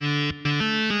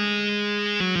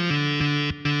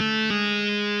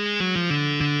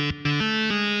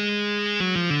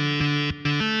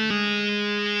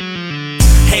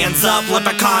hands up,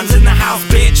 LepriKon's in the house,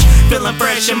 bitch. Feeling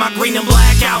fresh in my green and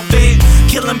black outfit.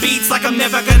 Killing beats like I'm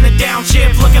never gonna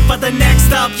downshift. Looking for the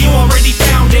next up, you already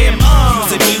found him.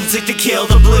 Using music to kill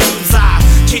the blues. I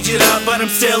change it up, but I'm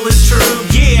still as true.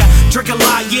 Yeah, drink a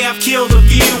lot, yeah, I've killed a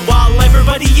few, while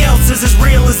everybody else is as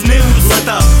real as news. Let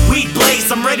the weed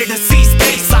blaze, I'm ready to see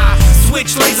space. I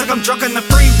switch lanes like I'm drunk on the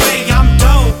freeway. I'm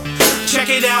dope, check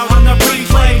it out on the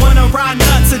replay. Wanna ride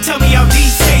nuts and tell me how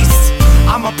these taste.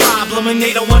 I'm a problem and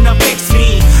they don't wanna fix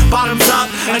me. Bottoms up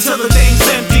until the thing's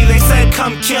empty. They said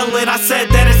come kill it, I said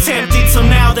that it's empty. So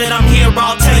now that I'm here,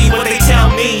 I'll tell you what they tell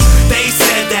me. They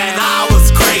said that I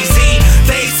was crazy,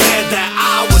 they said that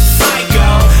I was psycho,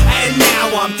 and now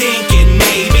I'm thinking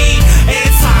maybe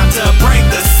it's time to break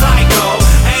the cycle.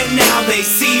 And now they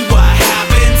see what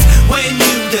happens when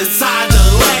you decide to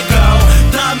let go.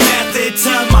 The method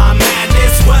to my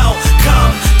madness,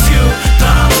 welcome to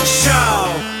the show.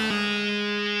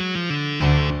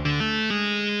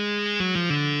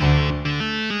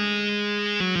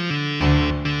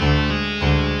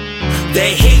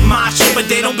 They hate my shit,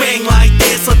 but they don't bang like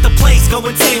this. Let the place go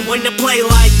insane when they play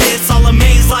like this. I'll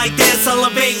amaze like this,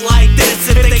 elevate like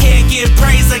this. If they can't give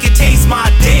praise, they can taste my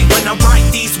dick. When I write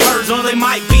these words, or they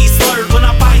might be slurred. When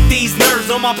I fight these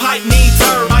nerves, or my pipe needs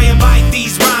herb. I invite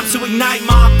these rhymes to ignite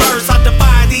my verse. I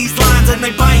defy these lines and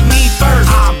they bite me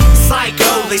first. I'm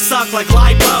psycho, they suck like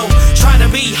lipo. Try to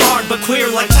be hard but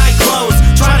queer like tight clothes.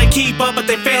 Try to keep up but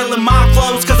they fail in my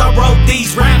clothes. Cause I wrote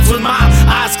these raps with my